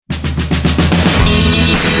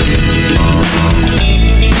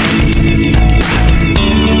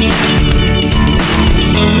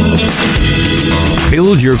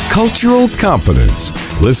Build your cultural competence.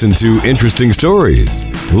 Listen to interesting stories.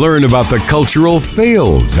 Learn about the cultural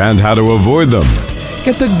fails and how to avoid them.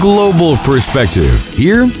 Get the global perspective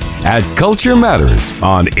here at Culture Matters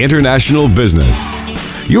on International Business.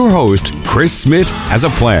 Your host, Chris Smith, has a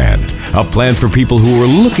plan for people who are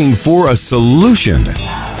looking for a solution.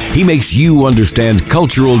 He makes you understand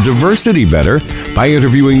cultural diversity better by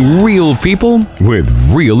interviewing real people with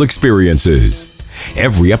real experiences.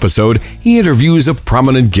 Every episode, he interviews a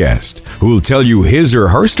prominent guest who will tell you his or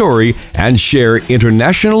her story and share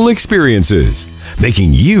international experiences,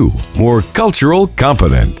 making you more cultural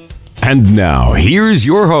competent. And now, here's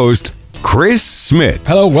your host, Chris Smith.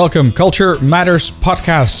 Hello, welcome. Culture Matters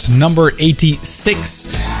podcast number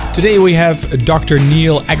 86. Today we have Dr.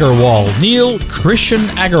 Neil Agarwal. Neil Christian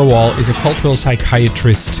Agarwal is a cultural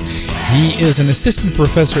psychiatrist. He is an assistant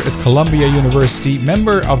professor at Columbia University,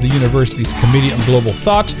 member of the university's Committee on Global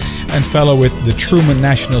Thought, and fellow with the Truman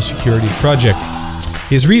National Security Project.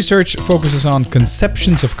 His research focuses on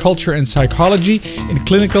conceptions of culture and psychology in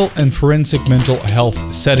clinical and forensic mental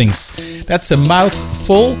health settings. That's a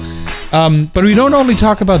mouthful. But we don't only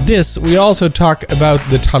talk about this, we also talk about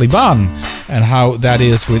the Taliban and how that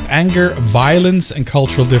is with anger, violence, and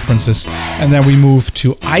cultural differences. And then we move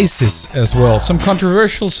to ISIS as well. Some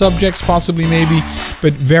controversial subjects, possibly maybe,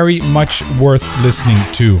 but very much worth listening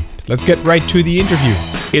to. Let's get right to the interview.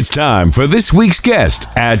 It's time for this week's guest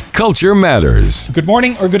at Culture Matters. Good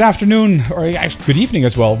morning or good afternoon or actually good evening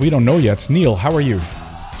as well. We don't know yet. Neil, how are you?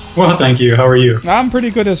 Well, thank you. How are you? I'm pretty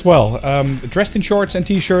good as well. Dressed in shorts and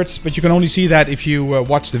t-shirts, but you can only see that if you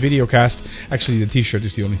watch the video cast. Actually, the t-shirt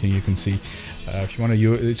is the only thing you can see. If you want to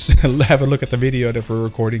have a look at the video that we're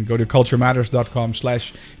recording, go to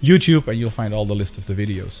culturematters.com/YouTube and you'll find all the list of the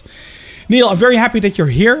videos. Neil, I'm very happy that you're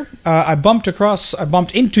here. I bumped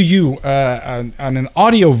into you on an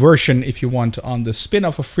audio version, if you want, on the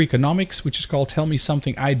spin-off of Freakonomics, which is called Tell Me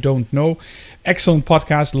Something I Don't Know. Excellent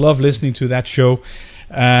podcast. Love listening to that show.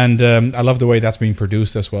 And I love the way that's being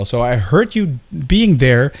produced as well. So I heard you being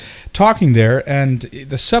there, talking there, and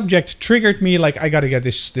the subject triggered me like I got to get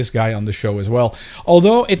this guy on the show as well.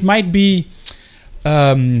 Although it might be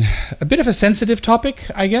a bit of a sensitive topic,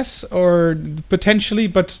 I guess, or potentially,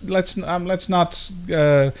 but let's not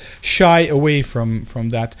shy away from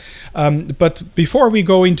that. But before we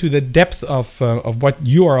go into the depth of what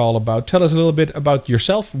you are all about, tell us a little bit about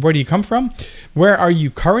yourself. Where do you come from? Where are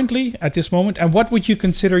you currently at this moment? And what would you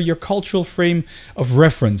consider your cultural frame of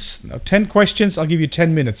reference? Now, 10 questions. I'll give you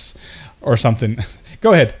 10 minutes or something.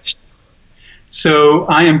 Go ahead. So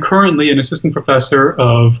I am currently an assistant professor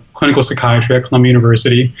of clinical psychiatry at Columbia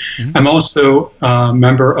University. Mm-hmm. I'm also a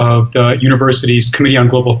member of the university's Committee on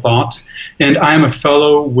Global Thought, and I am a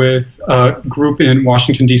fellow with a group in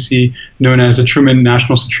Washington, D.C. known as the Truman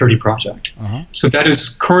National Security Project. Uh-huh. So that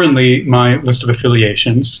is currently my list of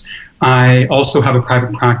affiliations. I also have a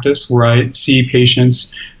private practice where I see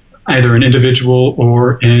patients either in individual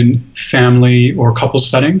or in family or couple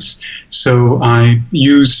settings. So I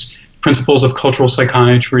use principles of cultural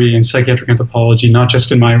psychiatry and psychiatric anthropology, not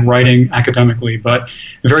just in my writing academically, but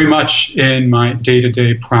very much in my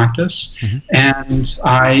day-to-day practice. Mm-hmm. And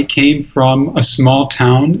I came from a small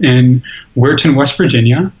town in Weirton, West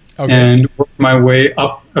Virginia, and worked my way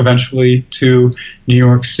up eventually to New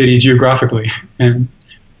York City geographically. And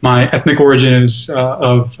my ethnic origin is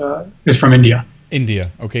from India. India.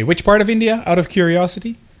 Okay. Which part of India, out of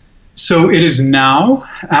curiosity? So it is now,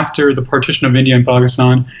 after the partition of India and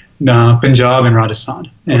Pakistan, Punjab and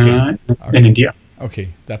Rajasthan in India. Okay,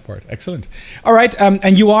 that part. Excellent. All right,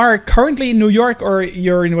 and you are currently in New York or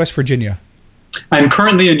you're in West Virginia? I'm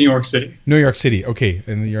currently in New York City. New York City, okay,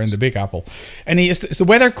 and you're in the Big Apple. And is the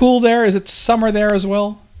weather cool there? Is it summer there as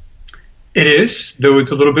well? It is, though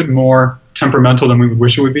it's a little bit more temperamental than we would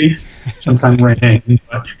wish it would be. Sometimes raining,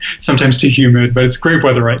 but sometimes too humid. But it's great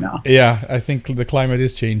weather right now. Yeah, I think the climate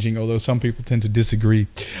is changing, although some people tend to disagree.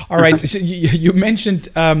 All right, so you mentioned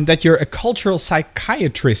that you're a cultural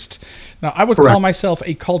psychiatrist. Now, I would call myself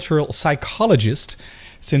a cultural psychologist,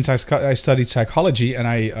 since I studied psychology and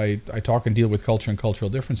I talk and deal with culture and cultural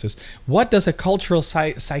differences. What does a cultural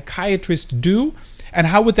psychiatrist do, and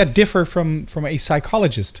how would that differ from a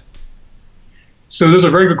psychologist? So those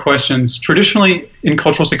are very good questions. Traditionally, in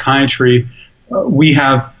cultural psychiatry, we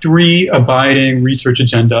have three abiding research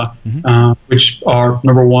agenda, which are,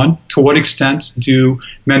 number one, to what extent do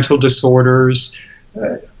mental disorders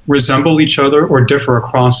resemble each other or differ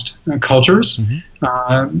across cultures?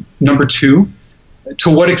 Number two, to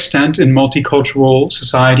what extent in multicultural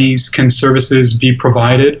societies can services be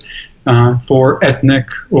provided for ethnic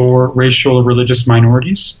or racial or religious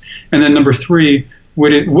minorities? And then number three,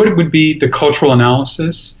 what would be the cultural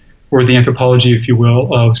analysis or the anthropology, if you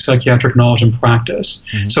will, of psychiatric knowledge and practice.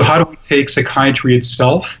 Mm-hmm. So how do we take psychiatry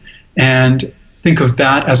itself and think of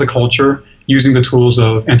that as a culture using the tools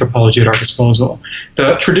of anthropology at our disposal?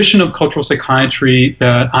 The tradition of cultural psychiatry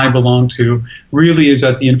that I belong to really is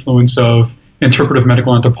at the influence of interpretive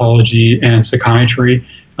medical anthropology and psychiatry.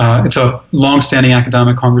 It's a long-standing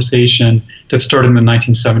academic conversation that started in the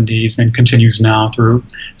 1970s and continues now through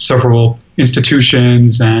several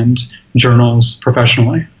institutions and journals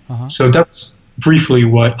professionally. Uh-huh. So that's briefly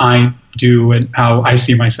what I do and how I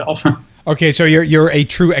see myself. Okay, so you're a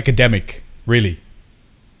true academic, really.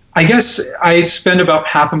 I guess I spend about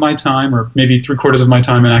half of my time, or maybe 3/4 of my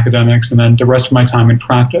time in academics, and then the rest of my time in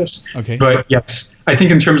practice. Okay. But yes, I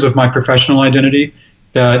think in terms of my professional identity,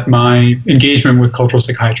 that my engagement with cultural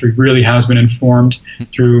psychiatry really has been informed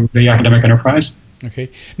through the academic enterprise.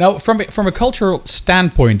 Okay. Now, from a cultural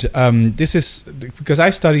standpoint, this is because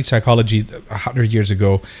I studied psychology 100 years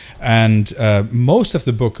ago, and most of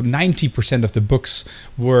the book, 90% of the books,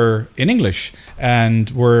 were in English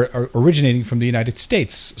and were originating from the United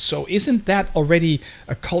States. So, isn't that already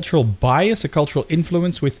a cultural bias, a cultural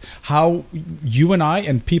influence with how you and I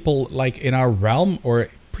and people like in our realm or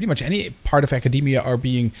pretty much any part of academia are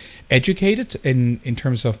being educated in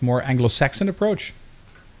terms of more Anglo-Saxon approach?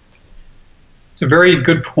 It's a very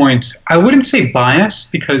good point. I wouldn't say bias,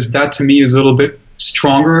 because that to me is a little bit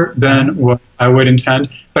stronger than what I would intend.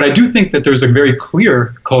 But I do think that there's a very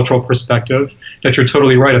clear cultural perspective that you're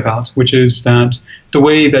totally right about, which is that the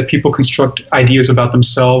way that people construct ideas about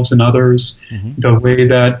themselves and others, the way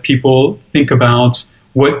that people think about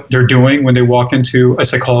what they're doing when they walk into a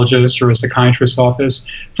psychologist or a psychiatrist's office,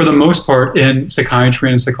 for the most part in psychiatry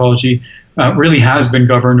and psychology, really has been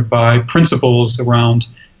governed by principles around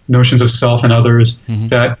notions of self and others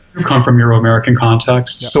that do come from Euro-American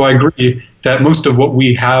contexts. Yep. So I agree that most of what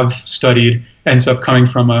we have studied ends up coming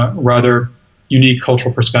from a rather unique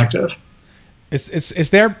cultural perspective. Is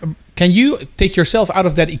there? Can you take yourself out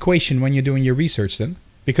of that equation when you're doing your research then?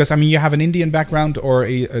 Because, I mean, you have an Indian background or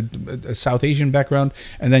a South Asian background,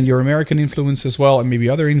 and then your American influence as well, and maybe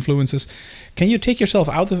other influences. Can you take yourself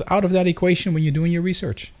out of that equation when you're doing your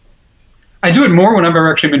research? I do it more whenever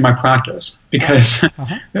I'm actually in my practice, because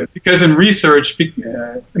because in research,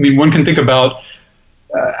 I mean, one can think about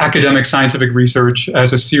academic scientific research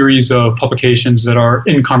as a series of publications that are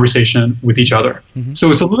in conversation with each other. So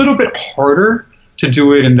it's a little bit harder to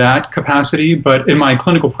do it in that capacity, but in my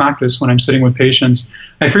clinical practice, when I'm sitting with patients,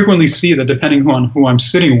 I frequently see that depending on who I'm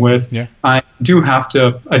sitting with, I do have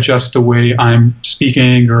to adjust the way I'm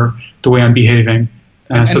speaking or the way I'm behaving.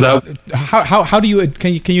 So that how do you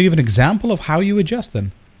can you give an example of how you adjust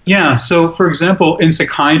then? Yeah. So for example, in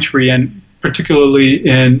psychiatry, and particularly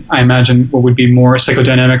in, I imagine, what would be more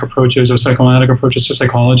psychodynamic approaches or psychoanalytic approaches to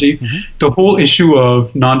psychology, the whole issue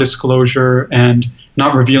of non-disclosure and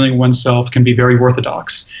not revealing oneself can be very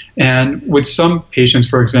orthodox. And with some patients,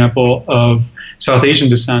 for example, of South Asian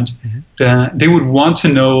descent, that they would want to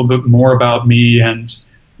know a bit more about me and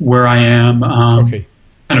where I am, kind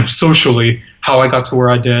of socially, how I got to where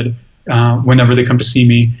I did, whenever they come to see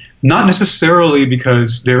me. Not necessarily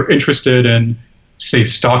because they're interested in, say,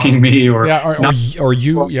 stalking me or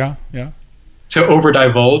to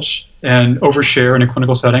over-divulge and overshare in a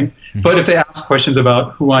clinical setting. But if they ask questions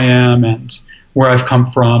about who I am and where I've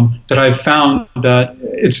come from, that I've found that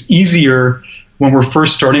it's easier when we're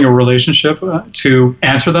first starting a relationship to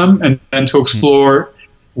answer them and then to explore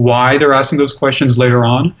why they're asking those questions later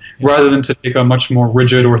on, rather than to take a much more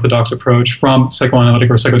rigid orthodox approach from psychoanalytic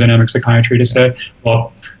or psychodynamic psychiatry to say,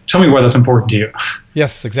 well, tell me why that's important to you.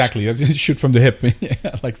 Yes, exactly. Shoot from the hip,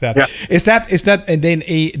 like that. Yeah. Is that then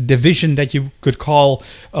a division that you could call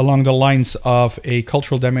along the lines of a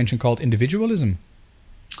cultural dimension called individualism?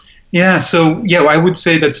 Yeah, so I would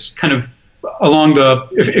say that's kind of along the,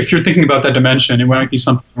 if you're thinking about that dimension, it might be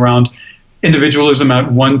something around individualism at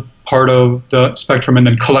one part of the spectrum and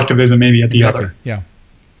then collectivism maybe at the other. Yeah.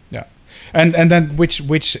 And then which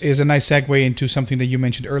is a nice segue into something that you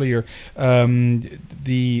mentioned earlier.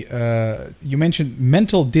 You mentioned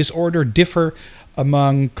mental disorder differ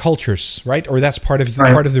among cultures, right? Or that's part of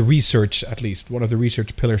the research, at least one of the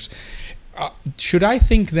research pillars. Should I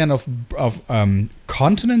think then of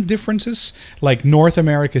continent differences, like North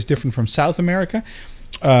America is different from South America,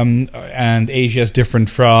 and Asia is different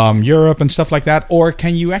from Europe and stuff like that? Or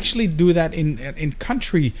can you actually do that in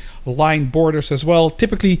country line borders as well?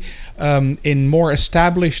 Typically in more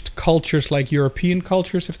established cultures like European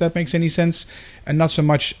cultures, if that makes any sense, and not so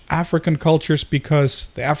much African cultures, because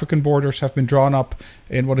the African borders have been drawn up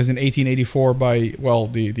in 1884 by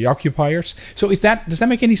the occupiers. So does that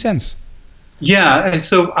make any sense? Yeah, and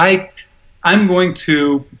so I'm going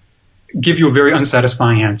to give you a very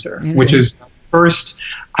unsatisfying answer, which is first,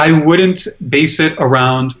 I wouldn't base it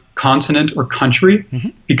around continent or country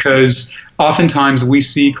because oftentimes we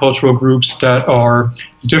see cultural groups that are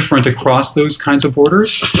different across those kinds of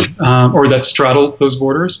borders or that straddle those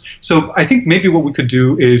borders. So I think maybe what we could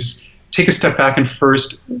do is take a step back and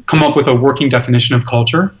first come up with a working definition of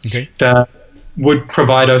culture that would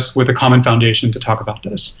provide us with a common foundation to talk about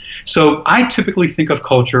this. So I typically think of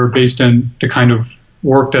culture based on the kind of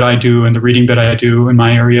work that I do and the reading that I do in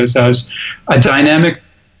my areas as a dynamic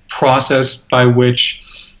process by which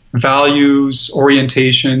values,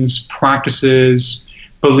 orientations, practices,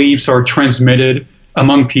 beliefs are transmitted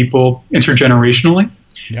among people intergenerationally,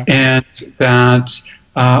 and that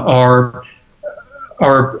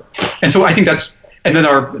and so I think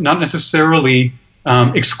are not necessarily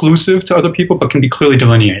exclusive to other people, but can be clearly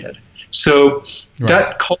delineated. So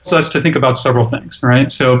that calls us to think about several things,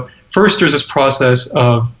 right? So first, there's this process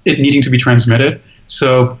of it needing to be transmitted.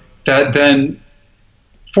 So that then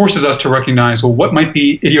forces us to recognize, well, what might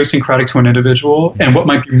be idiosyncratic to an individual and what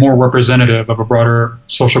might be more representative of a broader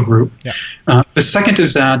social group. The second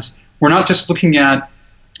is that we're not just looking at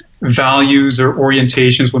values or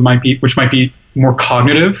orientations which might be more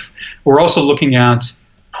cognitive. We're also looking at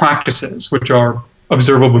practices, which are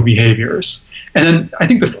observable behaviors. And then I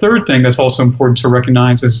think the third thing that's also important to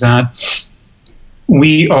recognize is that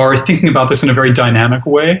we are thinking about this in a very dynamic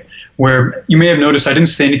way, where you may have noticed I didn't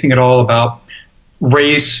say anything at all about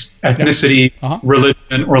race, ethnicity,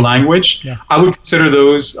 religion, or language. I would consider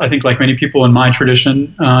those, I think like many people in my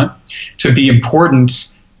tradition, to be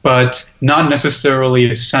important, but not necessarily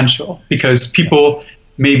essential, because people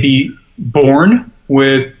may be born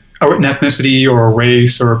with an ethnicity or a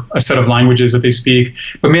race or a set of languages that they speak,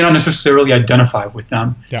 but may not necessarily identify with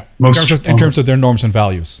them. In terms of their norms and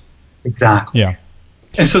values. Exactly.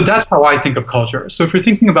 And so that's how I think of culture. So if you're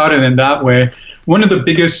thinking about it in that way, one of the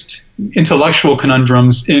biggest intellectual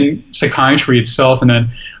conundrums in psychiatry itself, and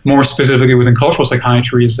then more specifically within cultural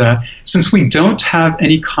psychiatry, is that since we don't have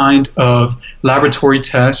any kind of laboratory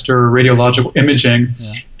test or radiological imaging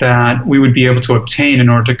that we would be able to obtain in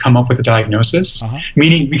order to come up with a diagnosis,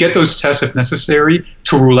 meaning we get those tests if necessary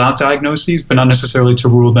to rule out diagnoses, but not necessarily to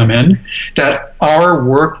rule them in, that our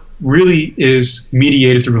work really is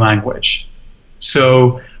mediated through language.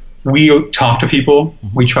 So we talk to people,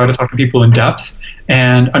 we try to talk to people in depth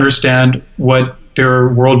and understand what their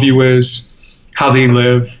worldview is, how they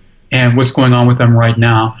live, and what's going on with them right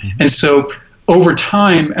now. And so over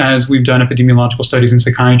time, as we've done epidemiological studies in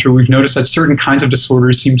psychiatry, we've noticed that certain kinds of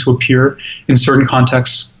disorders seem to appear in certain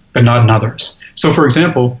contexts, but not in others. So for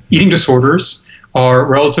example, eating disorders are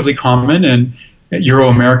relatively common in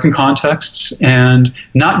Euro-American contexts and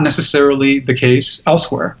not necessarily the case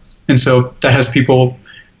elsewhere. And so that has people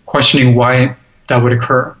questioning why that would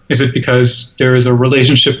occur. Is it because there is a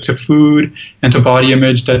relationship to food and to body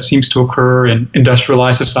image that seems to occur in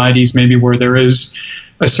industrialized societies, maybe where there is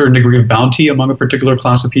a certain degree of bounty among a particular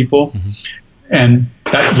class of people? And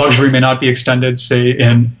that luxury may not be extended, say,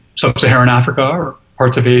 in sub-Saharan Africa or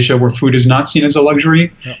parts of Asia where food is not seen as a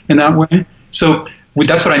luxury in that way. So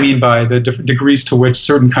that's what I mean by the different degrees to which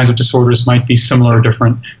certain kinds of disorders might be similar or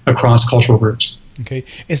different across cultural groups. Okay.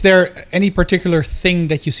 Is there any particular thing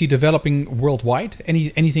that you see developing worldwide?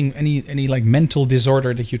 Any like mental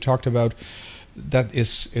disorder that you talked about that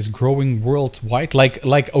is growing worldwide?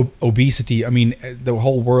 Like obesity. I mean, the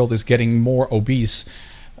whole world is getting more obese,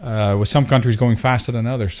 with some countries going faster than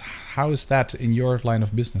others. How is that in your line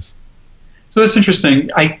of business? So that's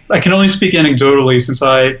interesting. I can only speak anecdotally since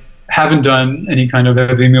I haven't done any kind of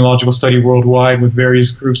epidemiological study worldwide with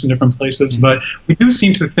various groups in different places, but we do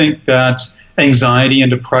seem to think that anxiety and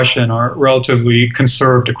depression are relatively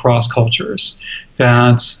conserved across cultures,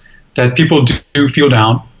 that people do feel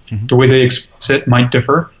down. The way they express it might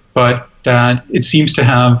differ, but that it seems to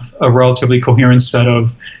have a relatively coherent set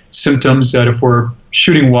of symptoms that if we're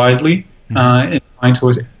shooting widely and trying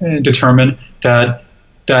to determine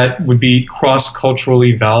that would be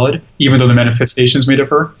cross-culturally valid, even though the manifestations may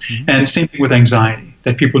differ. And same thing with anxiety,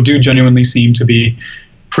 that people do genuinely seem to be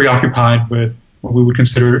preoccupied with what we would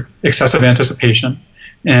consider excessive anticipation,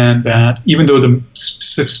 and that even though the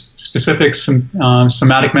specific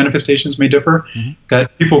somatic manifestations may differ,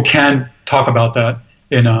 that people can talk about that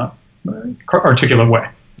in an articulate way.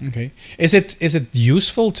 Okay. Is it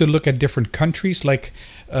useful to look at different countries? Like,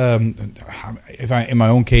 if I, in my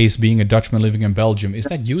own case, being a Dutchman living in Belgium, is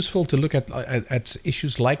that useful to look at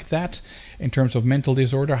issues like that in terms of mental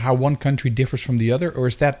disorder? How one country differs from the other, or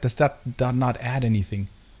does that not add anything?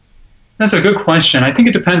 That's a good question. I think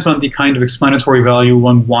it depends on the kind of explanatory value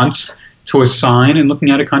one wants to assign in looking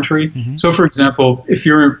at a country. So, for example, if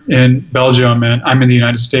you're in Belgium and I'm in the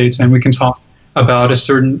United States, and we can talk about a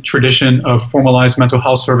certain tradition of formalized mental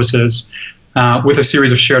health services with a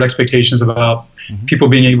series of shared expectations about people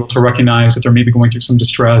being able to recognize that they're maybe going through some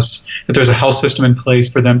distress, that there's a health system in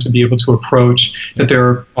place for them to be able to approach, that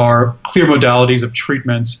there are clear modalities of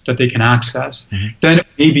treatment that they can access, then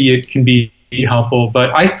maybe it can be helpful. But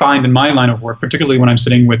I find in my line of work, particularly when I'm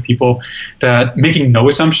sitting with people, that making no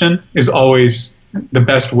assumption is always the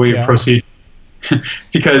best way of proceeding.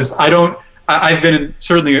 Because I've been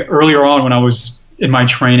certainly earlier on when I was in my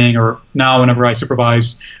training, or now whenever I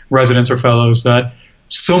supervise residents or fellows, that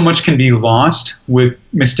so much can be lost with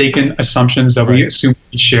mistaken assumptions that we assume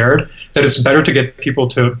we shared, that it's better to get people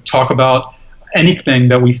to talk about anything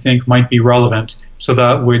that we think might be relevant, so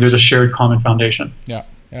that way there's a shared common foundation.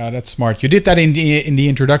 Yeah, that's smart. You did that in the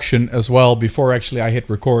introduction as well. Before actually I hit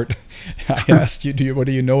record, I asked you, what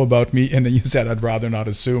do you know about me? And then you said, I'd rather not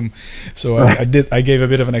assume. So I gave a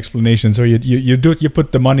bit of an explanation. So you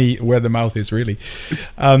put the money where the mouth is, really.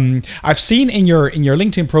 I've seen in your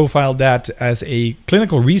LinkedIn profile that as a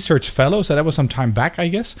clinical research fellow, so that was some time back, I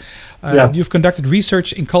guess. You've conducted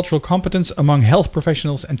research in cultural competence among health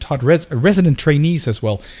professionals and taught resident trainees as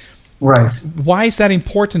well. Right. Why is that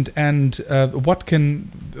important, and what can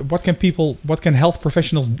health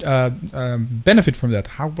professionals benefit from that?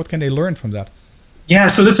 What can they learn from that? Yeah,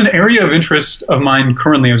 so that's an area of interest of mine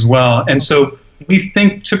currently as well. And so we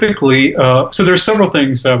think typically, so there are several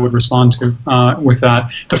things that I would respond to with that.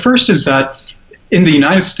 The first is that in the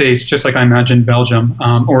United States, just like I imagine Belgium,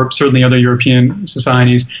 or certainly other European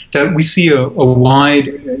societies, that we see a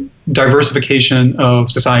wide diversification of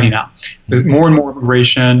society now. More and more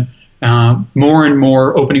immigration, more and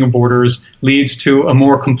more opening of borders leads to a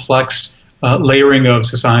more complex layering of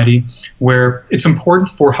society, where it's important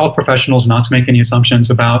for health professionals not to make any assumptions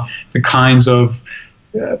about the kinds of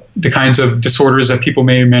disorders that people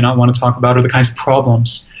may or may not want to talk about, or the kinds of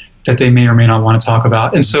problems that they may or may not want to talk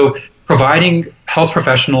about. And so providing health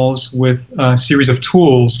professionals with a series of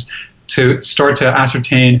tools to start to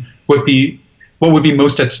ascertain what would be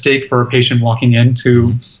most at stake for a patient walking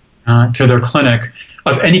into to their clinic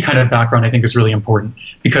of any kind of background, I think is really important,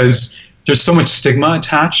 because there's so much stigma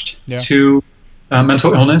attached to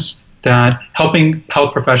mental illness that helping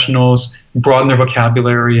health professionals broaden their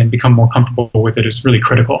vocabulary and become more comfortable with it is really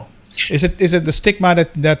critical. Is it the stigma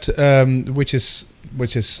that which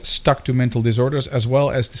is stuck to mental disorders, as well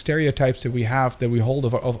as the stereotypes that we hold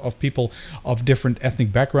of people of different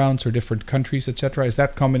ethnic backgrounds or different countries, etc.? Is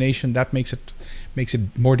that combination that makes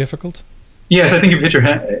it more difficult? Yes, I think you've hit your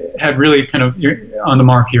head really kind of on the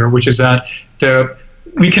mark here, which is that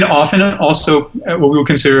we can often also, what we would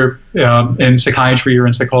consider in psychiatry or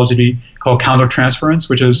in psychology, called countertransference,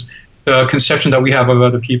 which is the conception that we have of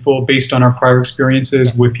other people based on our prior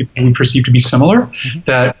experiences with people we perceive to be similar,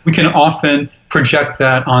 that we can often project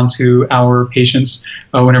that onto our patients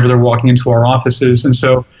whenever they're walking into our offices. And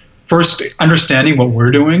so first, understanding what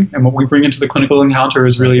we're doing and what we bring into the clinical encounter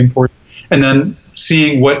is really important. And then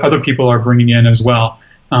seeing what other people are bringing in as well.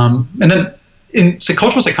 And then in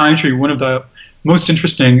cultural psychiatry, one of the most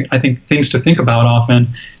interesting, I think, things to think about often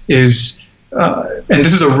is, and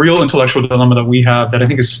this is a real intellectual dilemma that we have that I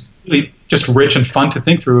think is really just rich and fun to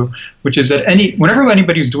think through, which is that whenever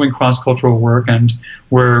anybody is doing cross-cultural work and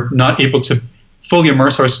we're not able to fully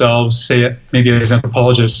immerse ourselves, say maybe as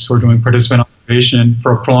anthropologists who are doing participant observation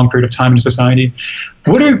for a prolonged period of time in a society,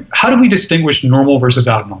 how do we distinguish normal versus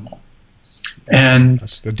abnormal? And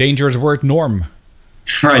that's the dangerous word, norm.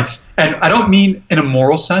 Right. And I don't mean in a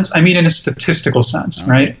moral sense, I mean in a statistical sense,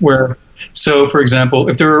 right? So, for example,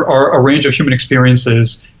 if there are a range of human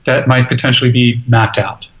experiences that might potentially be mapped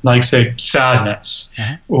out, like, say, sadness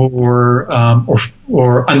or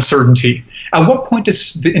uncertainty, at what point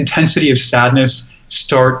does the intensity of sadness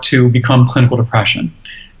start to become clinical depression?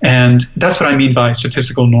 And that's what I mean by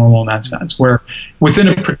statistical normal in that sense, where within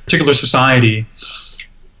a particular society,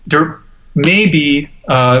 there may be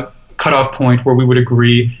a cutoff point where we would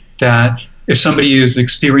agree that if somebody is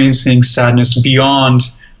experiencing sadness beyond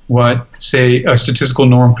what, say, a statistical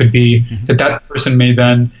norm could be, that person may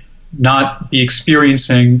then not be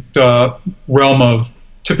experiencing the realm of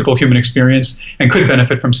typical human experience and could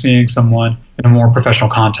benefit from seeing someone in a more professional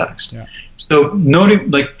context. Yeah. So noting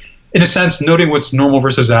what's normal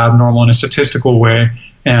versus abnormal in a statistical way,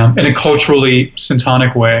 in a culturally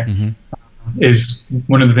syntonic way, is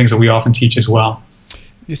one of the things that we often teach as well.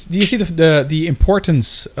 Do you see the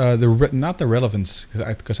importance, not the relevance,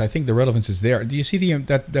 because I think the relevance is there. Do you see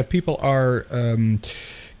that people are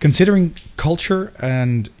considering culture,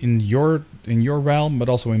 and in your in your realm, but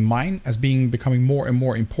also in mine, as becoming more and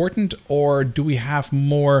more important, or do we have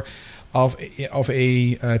more of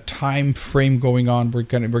a time frame going on? We're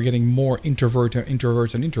getting more introvert.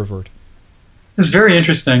 It's very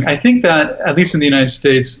interesting. I think that, at least in the United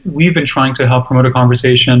States, we've been trying to help promote a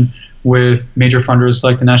conversation with major funders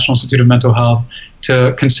like the National Institute of Mental Health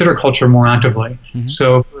to consider culture more actively. Mm-hmm.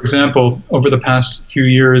 So, for example, over the past few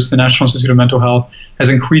years, the National Institute of Mental Health has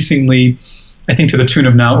increasingly, I think to the tune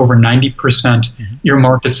of now over 90%,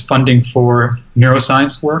 earmarked its funding for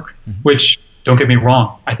neuroscience work, which, don't get me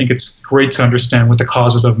wrong, I think it's great to understand what the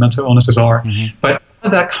causes of mental illnesses are. But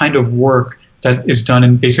that kind of work that is done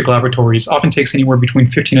in basic laboratories often takes anywhere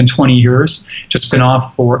between 15 and 20 years to spin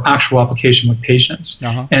off for actual application with patients.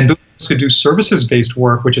 And those who do services-based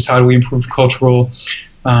work, which is how do we improve cultural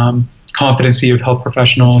competency of health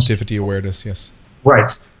professionals. Sensitivity awareness, yes. Right.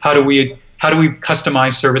 How do we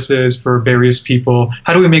customize services for various people?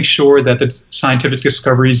 How do we make sure that the scientific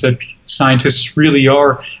discoveries that scientists really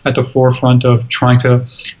are at the forefront of trying to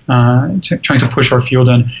push our field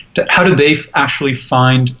in, how do they actually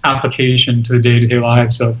find application to the day-to-day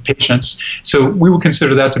lives of patients? So we would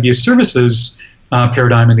consider that to be a services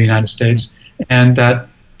paradigm in the United States, and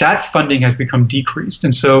that funding has become decreased.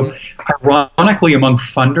 And so ironically, among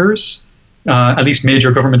funders, at least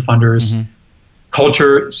major government funders,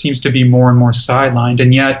 culture seems to be more and more sidelined.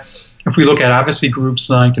 And yet, if we look at advocacy groups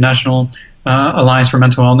like the National Alliance for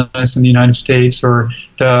Mental Illness in the United States, or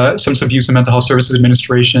the Substance Abuse and Mental Health Services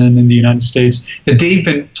Administration in the United States, that they've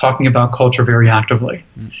been talking about culture very actively.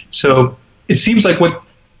 So it seems like what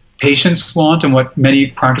patients want and what many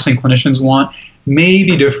practicing clinicians want may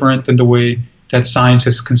be different than the way that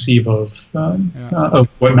scientists conceive of what's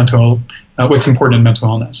important in mental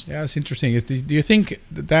illness. Yeah, it's interesting. Do you think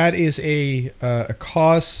that is a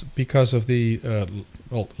cause because of the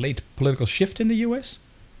late political shift in the U.S.?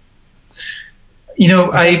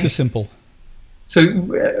 Too simple. So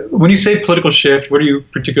when you say political shift, what are you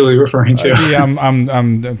particularly referring to?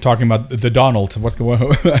 I'm talking about the Donald.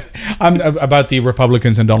 I'm about the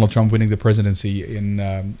Republicans and Donald Trump winning the presidency in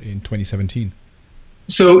 2017.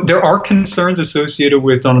 So there are concerns associated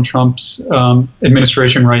with Donald Trump's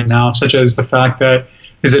administration right now, such as the fact that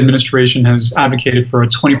his administration has advocated for a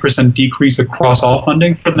 20% decrease across all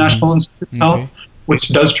funding for the National Institute of Health, which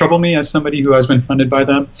does trouble me as somebody who has been funded by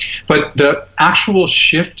them. But the actual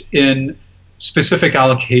shift in specific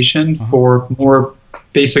allocation for more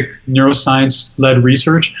basic neuroscience-led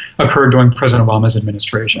research occurred during President Obama's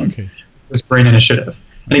administration. This BRAIN initiative.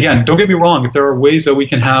 And again, don't get me wrong, if there are ways that we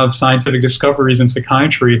can have scientific discoveries in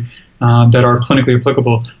psychiatry that are clinically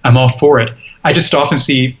applicable, I'm all for it. I just often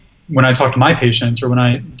see, when I talk to my patients or when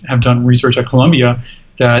I have done research at Columbia,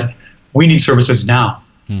 that we need services now.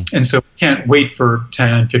 And so we can't wait for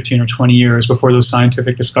 10, 15, or 20 years before those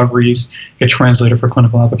scientific discoveries get translated for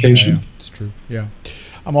clinical application. Yeah, it's true. Yeah.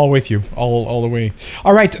 I'm all with you, all the way.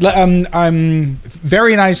 All right, I'm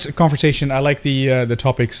very nice conversation. I like the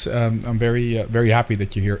topics. I'm very happy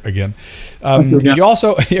that you're here again. You're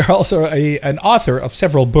also an author of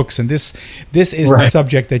several books, and this is the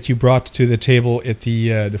subject that you brought to the table at the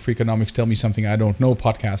Freakonomics Tell Me Something I Don't Know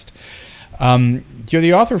podcast. You're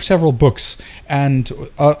the author of several books, and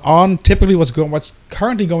on typically what's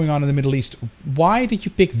currently going on in the Middle East. Why did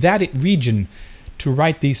you pick that region to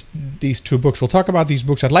write these two books? We'll talk about these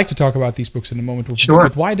books. I'd like to talk about these books in a moment. Sure.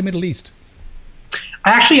 But why the Middle East?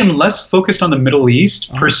 I actually am less focused on the Middle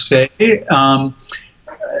East per se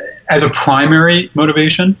as a primary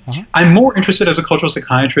motivation. I'm more interested as a cultural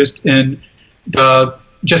psychiatrist in the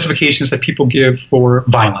justifications that people give for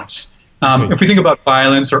violence. If we think about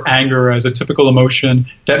violence or anger as a typical emotion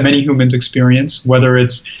that many humans experience, whether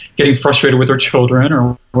it's getting frustrated with their children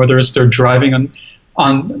or whether it's they're driving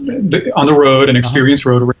on the road and experience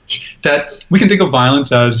road rage, that we can think of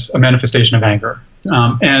violence as a manifestation of anger.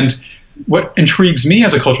 And what intrigues me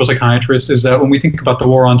as a cultural psychiatrist is that when we think about the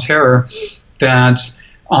war on terror, that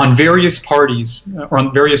on various parties or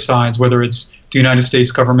on various sides, whether it's the United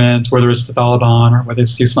States government, whether it's the Taliban, or whether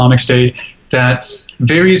it's the Islamic State, that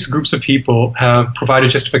various groups of people have provided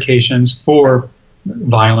justifications for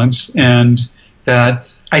violence, and that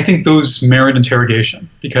I think those merit interrogation,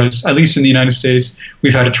 because at least in the United States,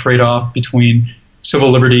 we've had a trade-off between civil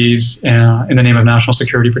liberties in the name of national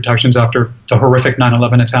security protections after the horrific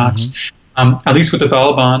 9/11 attacks. At least with the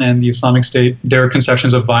Taliban and the Islamic State, their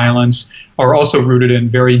conceptions of violence are also rooted in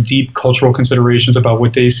very deep cultural considerations about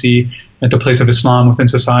what they see at the place of Islam within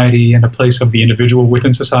society and the place of the individual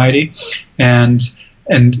within society. And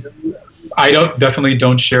I definitely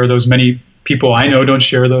don't share those. Many people I know don't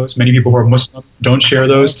share those. Many people who are Muslim don't share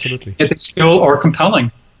those. Absolutely. Yet they still are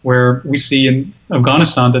compelling. where we see in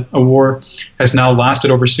Afghanistan that a war has now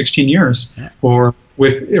lasted over 16 years. Or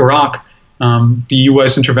with Iraq, the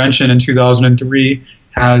U.S. intervention in 2003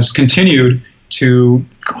 has continued to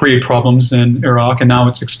create problems in Iraq, and now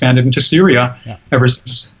it's expanded into Syria ever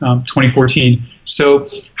since 2014. So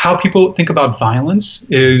how people think about violence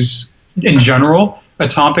is, in general, a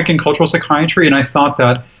topic in cultural psychiatry, and I thought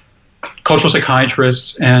that cultural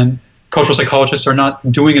psychiatrists and cultural psychologists are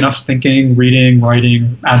not doing enough thinking, reading,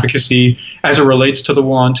 writing, advocacy as it relates to the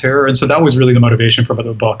war on terror. And so that was really the motivation for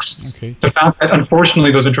the books. Okay. The fact that,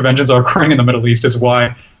 unfortunately, those interventions are occurring in the Middle East is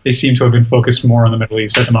why they seem to have been focused more on the Middle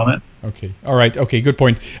East at the moment. Okay. All right. Okay. Good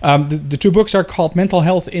point. The two books are called Mental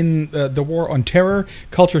Health in the War on Terror,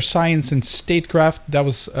 Culture, Science, and Statecraft. That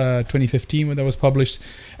was 2015 when that was published.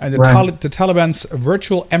 And the Taliban's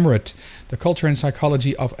Virtual Emirate, the Culture and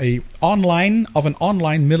Psychology of an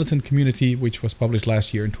online militant community, which was published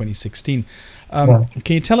last year in 2016. Can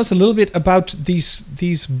you tell us a little bit about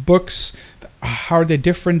these books? How are they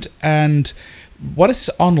different? And what does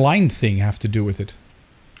this online thing have to do with it?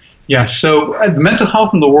 Yeah, so Mental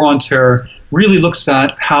Health and the War on Terror really looks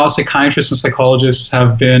at how psychiatrists and psychologists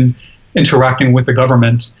have been interacting with the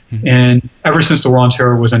government and ever since the War on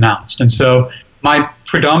Terror was announced. And so my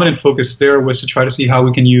predominant focus there was to try to see how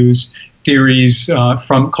we can use theories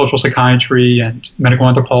from cultural psychiatry and medical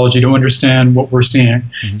anthropology to understand what we're seeing.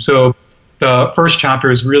 So the first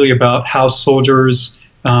chapter is really about how soldiers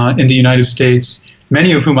in the United States,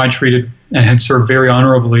 many of whom I treated and had served very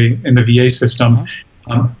honorably in the VA system,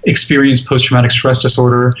 experienced post-traumatic stress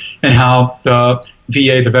disorder, and how the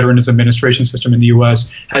VA, the Veterans Administration System in the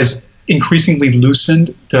U.S., has increasingly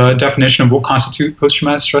loosened the definition of what constitutes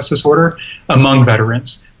post-traumatic stress disorder among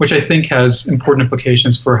veterans, which I think has important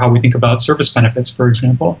implications for how we think about service benefits, for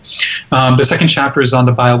example. The second chapter is on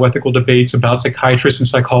the bioethical debates about psychiatrists and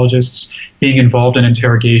psychologists being involved in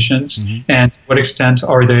interrogations, and to what extent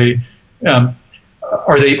are they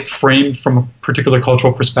framed from a particular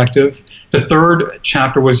cultural perspective. The third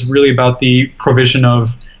chapter was really about the provision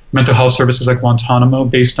of mental health services at Guantanamo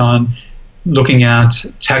based on looking at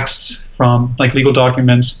texts from like legal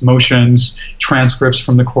documents, motions, transcripts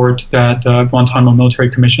from the court that Guantanamo military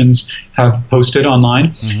commissions have posted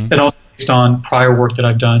online, and also based on prior work that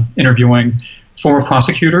I've done interviewing former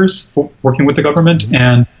prosecutors working with the government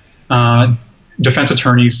and defense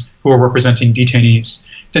attorneys who are representing detainees.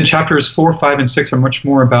 Then chapters 4, 5, and 6 are much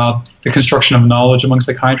more about the construction of knowledge among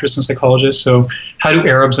psychiatrists and psychologists. So how do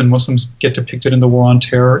Arabs and Muslims get depicted in the War on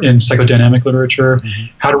Terror in psychodynamic literature?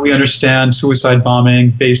 How do we understand suicide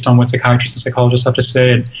bombing based on what psychiatrists and psychologists have to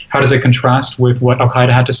say? And how does it contrast with what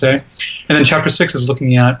Al-Qaeda had to say? And then chapter 6 is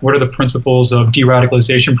looking at what are the principles of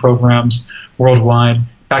de-radicalization programs worldwide.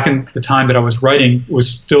 Back in the time that I was writing, it was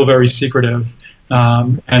still very secretive.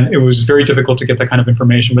 And it was very difficult to get that kind of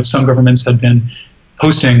information, but some governments had been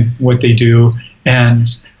posting what they do, and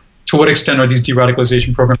to what extent are these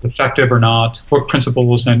de-radicalization programs effective or not? What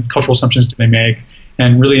principles and cultural assumptions do they make?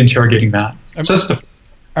 And really interrogating that.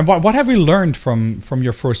 And what have we learned from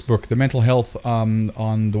your first book, The Mental Health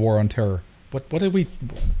on the War on Terror? What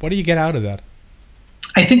do you get out of that?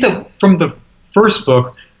 I think that from the first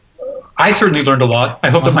book, I certainly learned a lot. I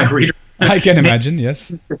hope that my readers I can imagine,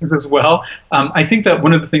 yes. As well. I think that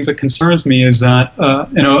one of the things that concerns me is that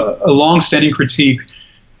a long-standing critique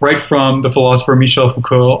right from the philosopher Michel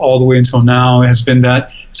Foucault all the way until now has been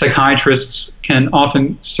that psychiatrists can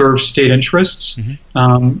often serve state interests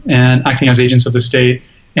and acting as agents of the state,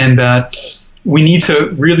 and that we need to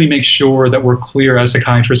really make sure that we're clear as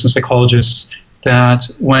psychiatrists and psychologists that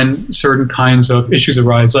when certain kinds of issues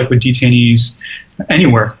arise, like with detainees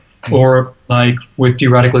anywhere, or like with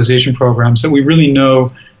de-radicalization programs, that we really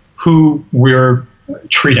know who we're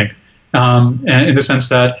treating. And in the sense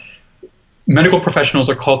that medical professionals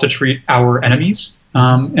are called to treat our enemies,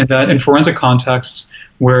 and that in forensic contexts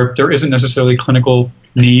where there isn't necessarily clinical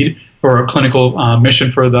need or a clinical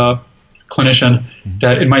mission for the clinician,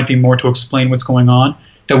 that it might be more to explain what's going on,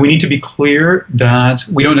 that we need to be clear that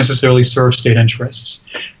we don't necessarily serve state interests.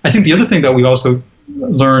 I think the other thing that we also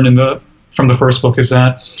learn from the first book is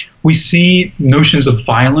that we see notions of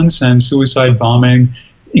violence and suicide bombing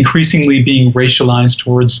increasingly being racialized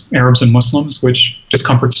towards Arabs and Muslims, which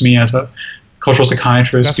discomforts me as a cultural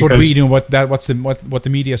psychiatrist. That's what we do. What the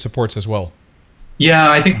media supports as well.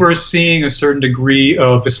 Yeah, I think we're seeing a certain degree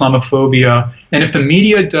of Islamophobia, and if the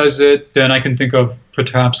media does it, then I can think of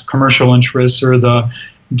perhaps commercial interests or the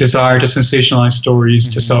desire to sensationalize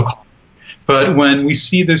stories to sell. But when we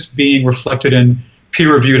see this being reflected in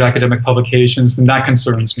peer-reviewed academic publications, then that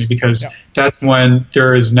concerns me, because that's when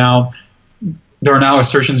there is now there are now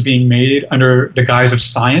assertions being made under the guise of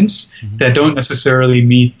science that don't necessarily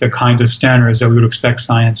meet the kinds of standards that we would expect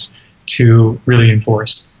science to really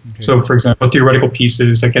enforce. Okay. So, for example, theoretical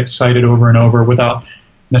pieces that get cited over and over without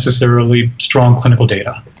necessarily strong clinical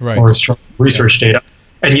data or strong research data.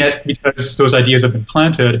 And yet, because those ideas have been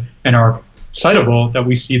planted and are citable, that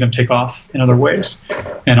we see them take off in other ways,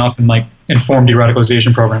 and often like informed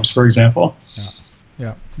de-radicalization programs, for example.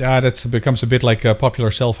 Yeah, that becomes a bit like popular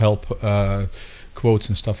self-help quotes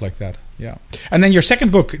and stuff like that. Yeah, and then your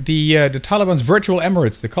second book, the Taliban's Virtual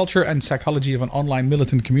Emirates: The Culture and Psychology of an Online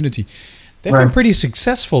Militant Community. They've been pretty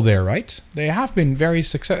successful there, right? They have been very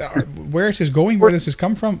successful. Where is this going? Where does this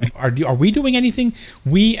come from? Are we doing anything?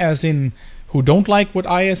 We, as in, who don't like what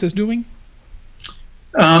IS is doing?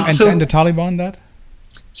 And the Taliban, that?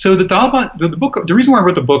 So the Taliban, the book. The reason why I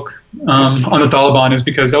wrote the book on the Taliban is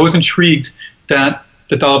because I was intrigued that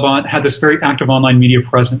the Taliban had this very active online media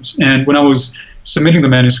presence. And when I was submitting the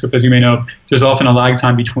manuscript, as you may know, there's often a lag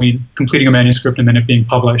time between completing a manuscript and then it being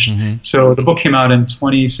published. So the book came out in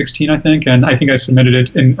 2016, I think, and I think I submitted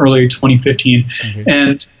it in early 2015.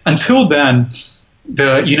 And until then,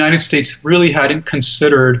 the United States really hadn't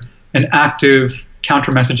considered an active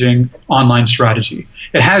counter-messaging online strategy.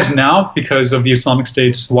 It has now because of the Islamic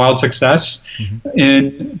State's wild success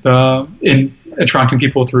in attracting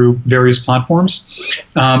people through various platforms.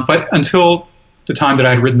 But until the time that I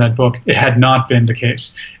had written that book, it had not been the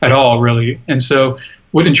case at all, really. And so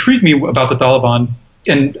what intrigued me about the Taliban,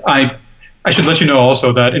 and I should let you know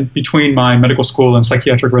also that in between my medical school and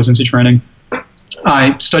psychiatric residency training,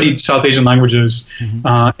 I studied South Asian languages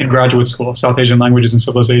in graduate school, South Asian languages and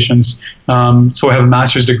civilizations. So I have a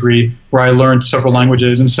master's degree where I learned several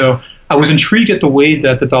languages. And so I was intrigued at the way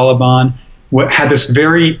that the Taliban had this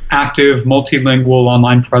very active multilingual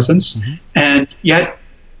online presence. And yet,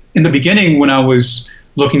 in the beginning, when I was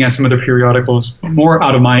looking at some of their periodicals, more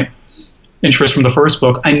out of my interest from the first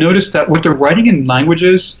book, I noticed that what they're writing in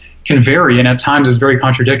languages can vary and at times is very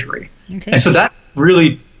contradictory. And so that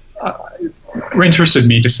really interested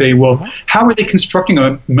me to say, well, how are they constructing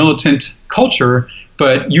a militant culture,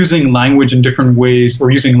 but using language in different ways,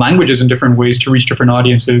 or using languages in different ways to reach different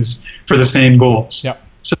audiences for the same goals?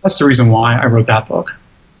 So that's the reason why I wrote that book.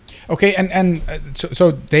 Okay,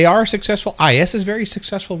 so they are successful. IS is very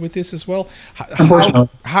successful with this as well.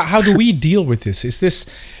 How do we deal with this? Is this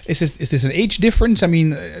an age difference? I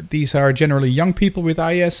mean, these are generally young people with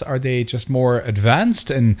IS. Are they just more advanced?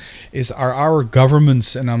 And are our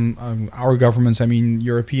governments, and our governments, I mean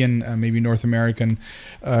European, maybe North American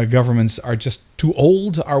governments, are just too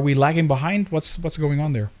old? Are we lagging behind? What's going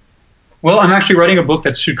on there? Well, I'm actually writing a book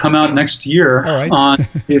that should come out next year on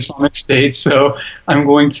the Islamic State, so I'm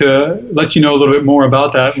going to let you know a little bit more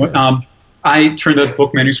about that. I turned that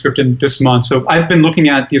book manuscript in this month, so I've been looking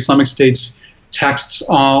at the Islamic State's texts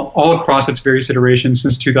all across its various iterations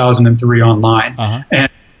since 2003 online. And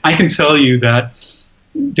I can tell you that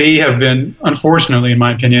they have been, unfortunately, in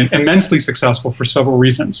my opinion, immensely successful for several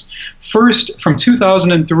reasons. First, from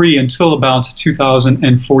 2003 until about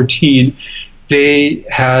 2014, they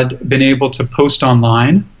had been able to post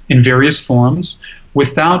online in various forms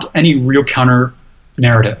without any real counter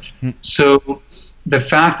narrative. So the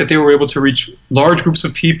fact that they were able to reach large groups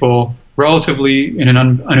of people relatively in an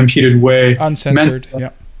unimpeded way, uncensored,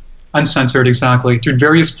 exactly, through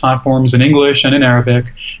various platforms in English and in Arabic,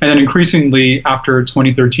 and then increasingly after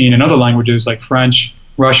 2013 in other languages like French,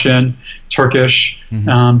 Russian, Turkish,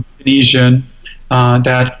 Indonesian,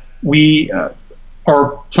 that we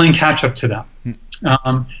are playing catch up to them.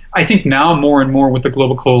 I think now more and more with the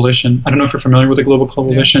Global Coalition, I don't know if you're familiar with the Global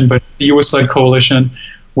Coalition, but the US-led coalition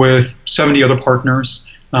with 70 other partners,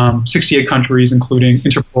 68 countries, including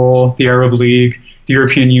Interpol, the Arab League, the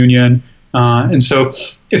European Union. And so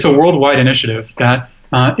it's a worldwide initiative that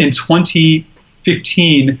in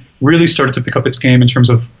 2015 really started to pick up its game in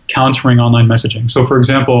terms of countering online messaging. So, for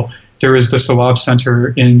example, there is the Sawab Center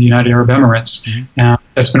in the United Arab Emirates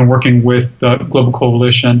that's been working with the Global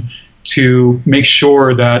Coalition to make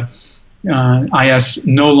sure that IS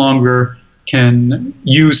no longer can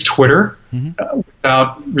use Twitter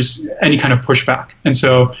without any kind of pushback. And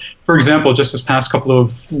so, for example, just this past couple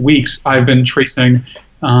of weeks, I've been tracing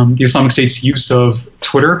the Islamic State's use of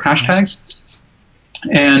Twitter hashtags.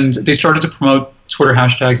 And they started to promote Twitter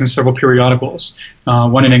hashtags in several periodicals,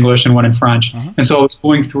 one in English and one in French. And so I was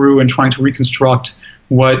going through and trying to reconstruct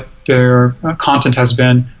what their content has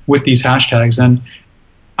been with these hashtags. And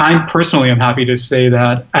I personally am happy to say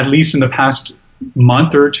that at least in the past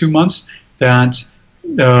month or 2 months, that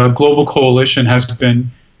the Global Coalition has been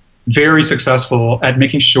very successful at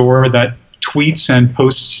making sure that tweets and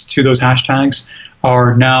posts to those hashtags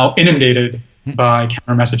are now inundated by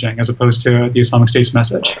counter messaging as opposed to the Islamic State's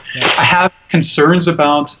message. I have concerns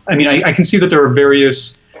about, I can see that there are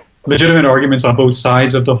various legitimate arguments on both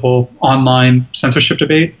sides of the whole online censorship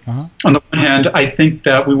debate. On the one hand, I think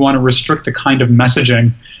that we want to restrict the kind of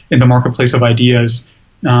messaging in the marketplace of ideas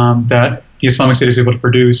that the Islamic State is able to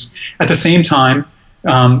produce. At the same time,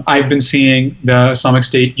 I've been seeing the Islamic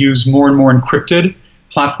State use more and more encrypted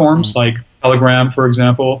platforms like Telegram, for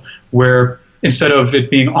example, where instead of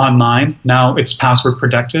it being online, now it's password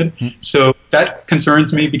protected. So that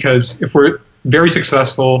concerns me, because if we're very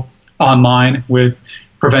successful online with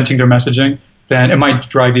preventing their messaging, then it might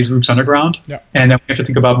drive these groups underground. And then we have to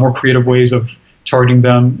think about more creative ways of targeting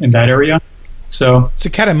them in that area. So it's a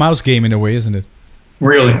cat and mouse game in a way, isn't it?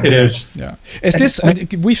 Really, it is. Yeah. Is this?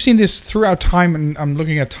 We've seen this throughout time, and I'm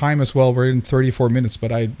looking at time as well. We're in 34 minutes,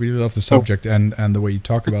 but I really love the subject and the way you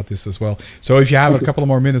talk about this as well. So if you have a couple of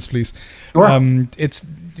more minutes, please. Sure.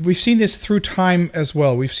 We've seen this through time as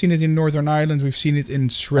well. We've seen it in Northern Ireland. We've seen it in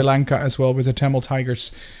Sri Lanka as well with the Tamil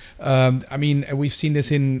Tigers. We've seen this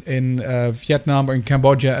in Vietnam or in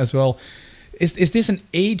Cambodia as well. Is this an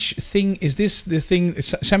age thing? Is this the thing?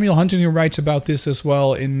 Samuel Huntington writes about this as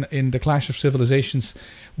well in The Clash of Civilizations,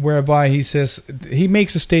 whereby he says, he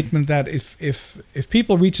makes a statement that if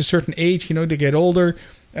people reach a certain age, they get older,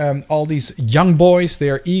 all these young boys,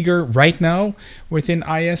 they are eager right now within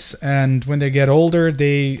IS, and when they get older,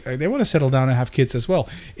 they want to settle down and have kids as well.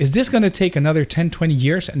 Is this going to take another 10, 20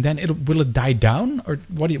 years, and then will it die down, or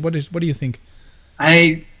what do you think?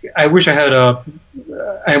 I wish I had a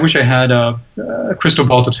crystal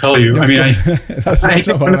ball to tell you. That's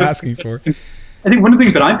what I'm asking for. I think one of the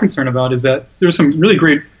things that I'm concerned about is that there's some really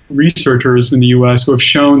great researchers in the U.S. who have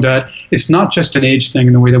shown that it's not just an age thing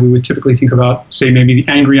in the way that we would typically think about, say, maybe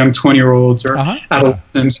the angry young 20-year-olds or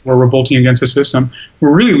adolescents who are revolting against the system.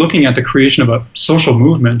 We're really looking at the creation of a social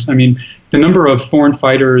movement. The number of foreign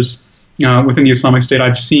fighters within the Islamic State,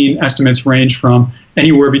 I've seen estimates range from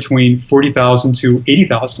anywhere between 40,000 to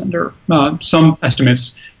 80,000, or some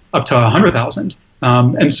estimates up to 100,000.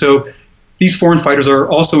 And so these foreign fighters are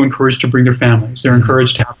also encouraged to bring their families. They're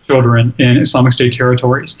encouraged to have children in Islamic State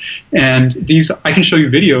territories. And I can show you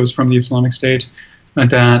videos from the Islamic State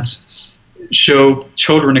that show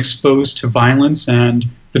children exposed to violence and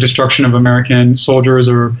the destruction of American soldiers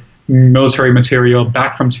or military material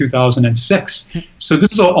back from 2006. So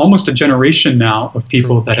this is almost a generation now of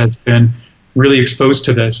people that has been really exposed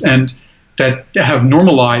to this and that have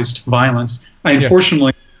normalized violence. I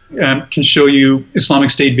unfortunately can show you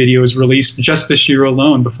Islamic State videos released just this year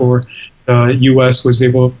alone before the U.S. was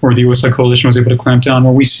able, or the U.S. coalition was able to clamp down,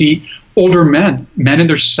 where we see older men in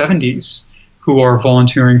their 70s who are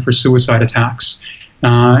volunteering for suicide attacks.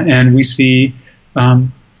 And we see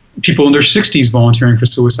people in their 60s volunteering for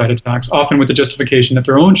suicide attacks, often with the justification that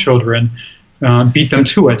their own children beat them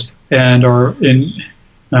to it and are in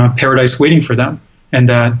paradise waiting for them, and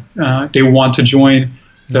that they want to join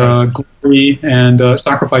the glory and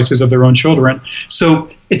sacrifices of their own children. So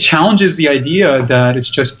it challenges the idea that it's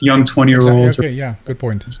just young 20-year-olds. Okay, yeah, good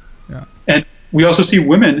point. Yeah. And we also see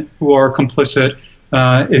women who are complicit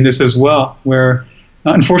in this as well, where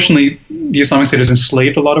unfortunately the Islamic State has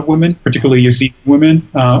enslaved a lot of women, particularly Yazidi women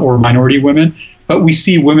or minority women. But we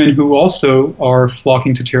see women who also are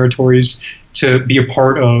flocking to territories to be a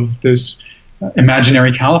part of this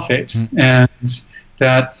imaginary caliphate, and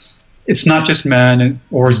that it's not just men,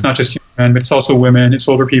 or it's not just young men, but it's also women, it's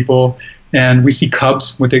older people, and we see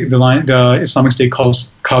cubs, what the Islamic State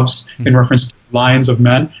calls cubs, in reference to lions of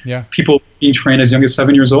men. Yeah. People being trained as young as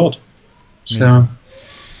 7 years old. So.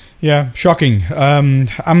 Yeah, shocking.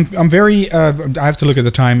 I'm very. I have to look at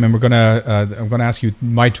the time, and I'm gonna ask you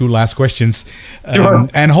my two last questions. Sure.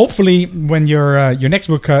 And hopefully, when your next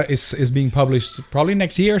book is being published, probably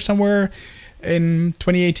next year somewhere in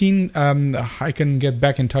 2018, I can get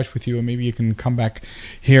back in touch with you, and maybe you can come back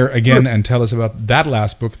here again and tell us about that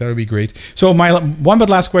last book. That would be great. So my one but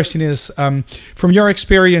last question is, from your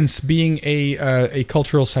experience being a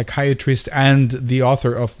cultural psychiatrist and the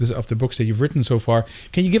author of the books that you've written so far,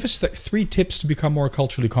 can you give us 3 tips to become more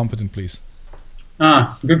culturally competent, please?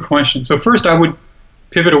 Good question. So first, I would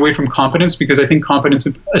pivot away from competence, because I think competence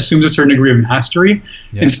assumes a certain degree of mastery.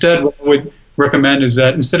 Yeah. Instead, what I would recommend is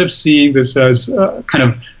that instead of seeing this as kind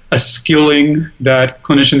of a skilling that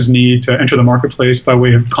clinicians need to enter the marketplace by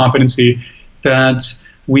way of competency, that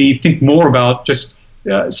we think more about just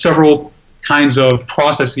several kinds of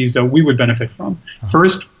processes that we would benefit from.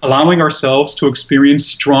 First, allowing ourselves to experience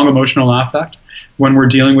strong emotional affect when we're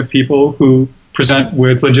dealing with people who present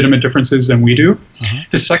with legitimate differences than we do.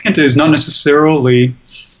 The second is not necessarily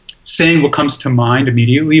saying what comes to mind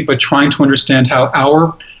immediately, but trying to understand how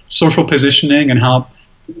our social positioning and how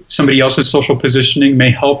somebody else's social positioning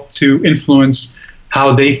may help to influence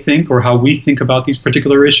how they think or how we think about these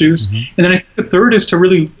particular issues. Mm-hmm. And then I think the third is to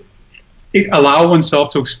really allow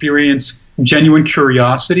oneself to experience genuine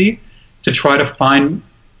curiosity to try to find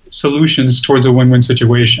solutions towards a win-win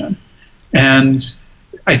situation. And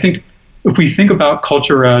I think if we think about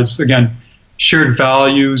culture as, again, shared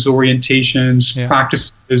values, orientations,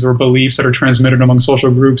 practices, or beliefs that are transmitted among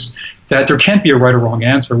social groups, that there can't be a right or wrong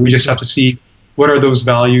answer. We just have to see what are those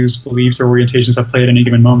values, beliefs, or orientations at play at any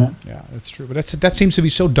given moment. Yeah, that's true. But that seems to be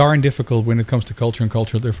so darn difficult when it comes to culture and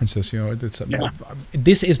cultural differences. You know,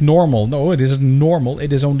 this is normal. No, it isn't normal.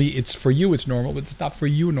 It's for you, it's normal, but it's not for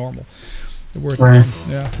you normal. The word, right.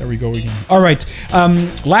 Yeah, there we go again. All right.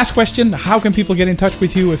 Last question. How can people get in touch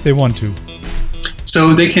with you if they want to?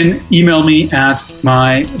 So they can email me at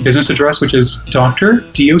my business address, which is Dr.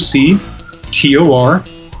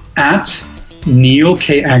 at Neil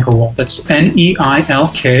K. Agarwal. That's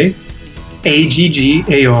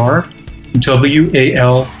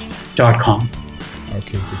NeilKAggarwal.com.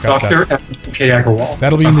 Okay, we got Dr. K. Agarwal.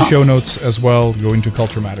 That'll be in the show notes as well. Go into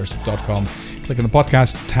culturematters.com. Click on the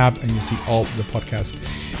podcast tab and you'll see all the podcasts.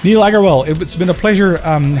 Neil Agarwal, it's been a pleasure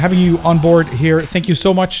having you on board here. Thank you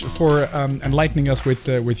so much for enlightening us with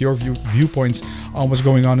your viewpoints on what's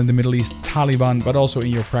going on in the Middle East, Taliban, but also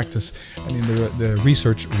in your practice and in the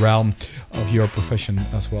research realm of your profession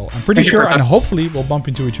as well. I'm pretty sure, and hopefully we'll bump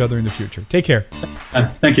into each other in the future. Take care.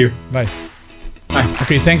 Thank you. Bye. Bye.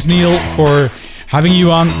 Okay, thanks, Neil, for having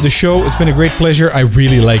you on the show. It's been a great pleasure. I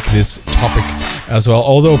really like this topic as well.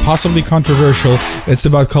 Although possibly controversial, it's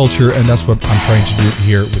about culture, and that's what I'm trying to do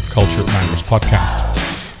here with Culture Matters podcast.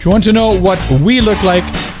 If you want to know what we look like,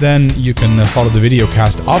 then you can follow the video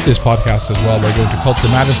cast of this podcast as well by going to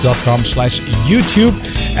culturematters.com/YouTube.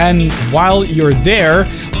 And while you're there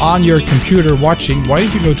on your computer watching, why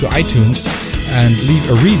don't you go to iTunes and leave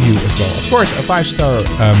a review as well. Of course, a 5-star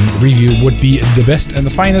review would be the best and the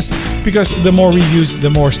finest, because the more reviews, the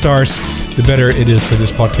more stars, the better it is for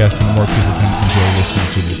this podcast and the more people can enjoy listening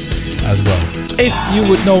to this as well. If you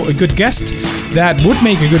would know a good guest that would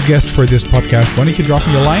make a good guest for this podcast, why don't you drop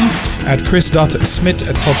me a line at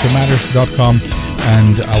chris.smith@culturematters.com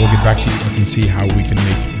and I will get back to you and we can see how we can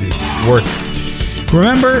make this work.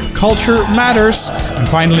 Remember, culture matters. And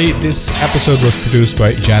finally, this episode was produced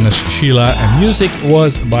by Janice Sheila and music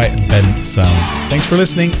was by Ben Sound. Thanks for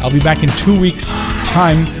listening. I'll be back in 2 weeks'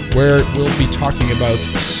 time where we'll be talking about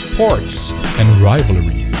sports and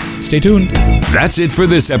rivalry. Stay tuned. That's it for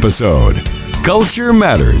this episode. Culture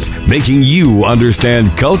Matters, making you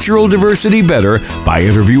understand cultural diversity better by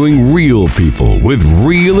interviewing real people with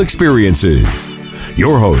real experiences.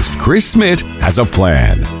 Your host, Chris Smith, has a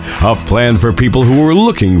plan for people who are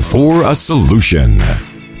looking for a solution.